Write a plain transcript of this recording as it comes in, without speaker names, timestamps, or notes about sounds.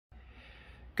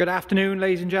Good afternoon,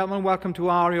 ladies and gentlemen. Welcome to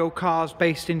REO Cars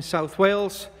based in South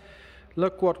Wales.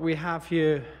 Look what we have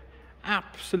here.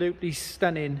 Absolutely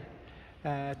stunning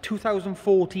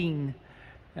 2014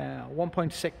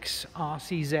 1.6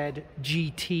 RCZ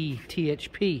GT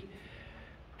THP.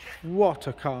 What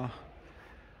a car.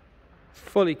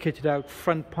 Fully kitted out,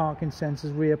 front parking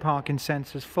sensors, rear parking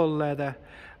sensors, full leather,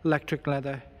 electric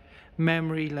leather,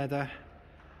 memory leather.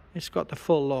 It's got the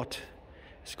full lot.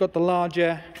 It's got the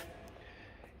larger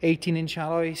 18-inch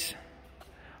alloys.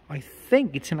 I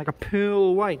think it's in like a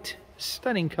pearl white.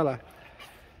 Stunning colour.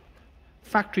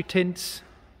 Factory tints.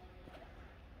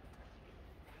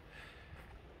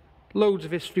 Loads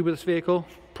of history with this vehicle.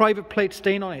 Private plate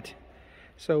stain on it.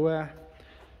 So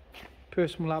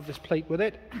person will have this plate with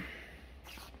it.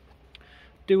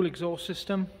 Dual exhaust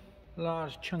system.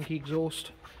 Large chunky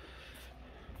exhaust.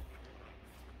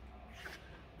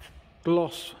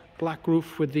 Gloss black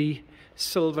roof with the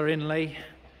silver inlay,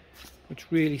 which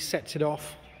really sets it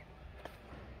off.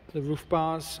 The roof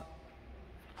bars.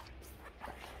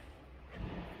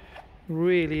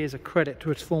 Really is a credit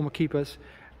to its former keepers.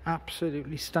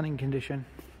 Absolutely stunning condition.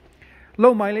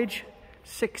 Low mileage,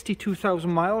 62,000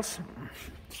 miles.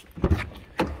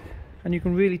 And you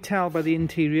can really tell by the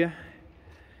interior.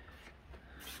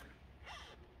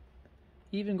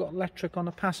 Even got electric on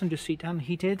the passenger seat and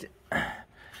heated.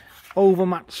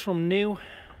 Overmats from new.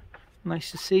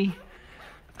 Nice to see.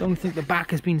 Don't think the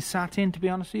back has been sat in, to be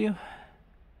honest with you.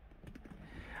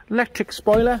 Electric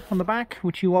spoiler on the back,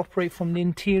 which you operate from the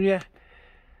interior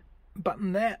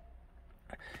button there.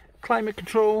 Climate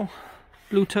control,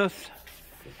 Bluetooth,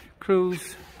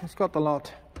 cruise. It's got the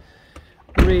lot.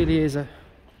 Really is a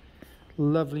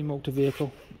lovely motor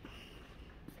vehicle.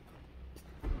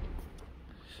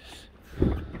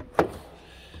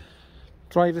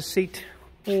 Driver's seat,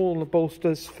 all the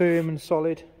bolsters firm and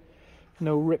solid.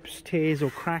 No rips, tears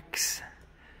or cracks.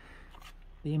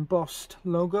 The embossed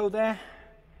logo there.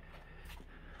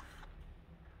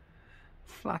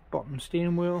 Flat bottom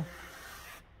steering wheel.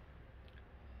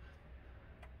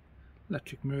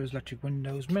 Electric mirrors, electric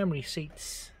windows, memory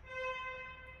seats.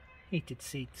 Heated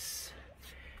seats.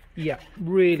 Yeah,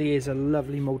 really is a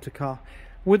lovely motor car.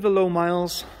 With the low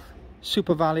miles,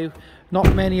 super value.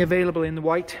 Not many available in the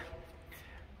white.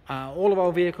 All of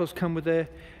our vehicles come with a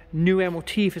new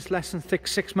MOT if it's less than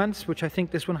 6 months, which I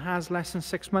think this one has less than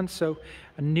 6 months, so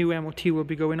a new MOT will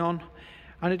be going on.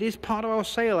 And it is part of our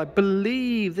sale. I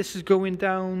believe this is going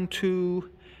down to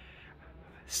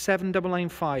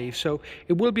 7,995. So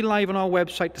it will be live on our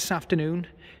website this afternoon.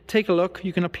 Take a look.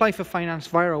 You can apply for finance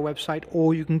via our website,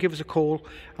 or you can give us a call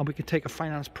and we can take a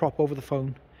finance prop over the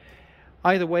phone.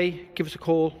 Either way, give us a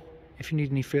call if you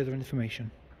need any further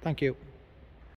information. Thank you.